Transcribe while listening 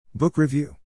Book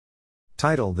Review.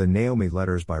 Title: The Naomi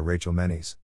Letters by Rachel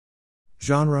Mennies.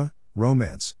 Genre: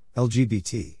 Romance,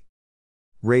 LGBT.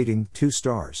 Rating: 2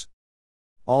 stars.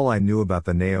 All I knew about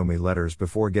the Naomi letters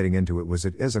before getting into it was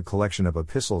it is a collection of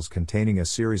epistles containing a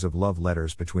series of love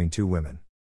letters between two women.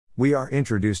 We are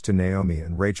introduced to Naomi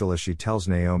and Rachel as she tells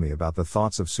Naomi about the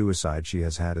thoughts of suicide she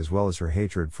has had as well as her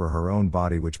hatred for her own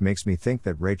body, which makes me think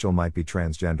that Rachel might be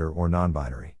transgender or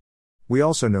non-binary. We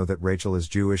also know that Rachel is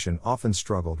Jewish and often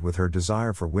struggled with her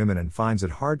desire for women and finds it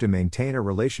hard to maintain a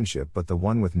relationship, but the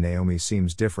one with Naomi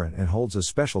seems different and holds a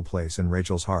special place in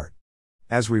Rachel's heart.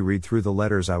 As we read through the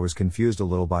letters, I was confused a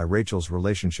little by Rachel's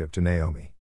relationship to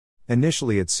Naomi.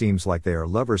 Initially it seems like they are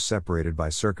lovers separated by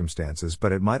circumstances,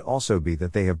 but it might also be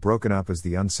that they have broken up, as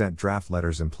the unsent draft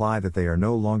letters imply that they are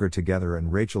no longer together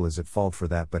and Rachel is at fault for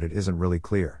that, but it isn't really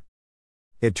clear.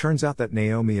 It turns out that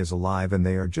Naomi is alive and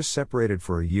they are just separated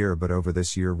for a year, but over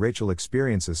this year Rachel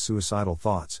experiences suicidal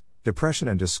thoughts, depression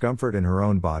and discomfort in her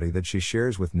own body that she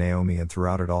shares with Naomi, and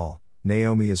throughout it all,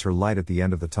 Naomi is her light at the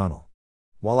end of the tunnel.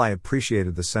 While I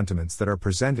appreciated the sentiments that are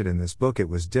presented in this book, it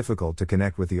was difficult to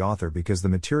connect with the author because the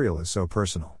material is so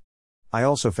personal. I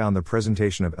also found the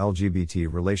presentation of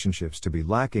LGBT relationships to be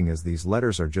lacking, as these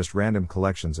letters are just random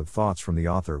collections of thoughts from the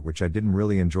author, which I didn't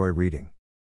really enjoy reading.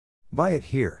 Buy it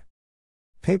here.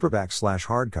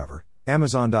 Paperback/hardcover,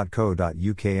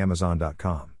 Amazon.co.uk,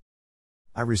 Amazon.com.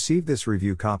 I received this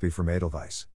review copy from Edelweiss.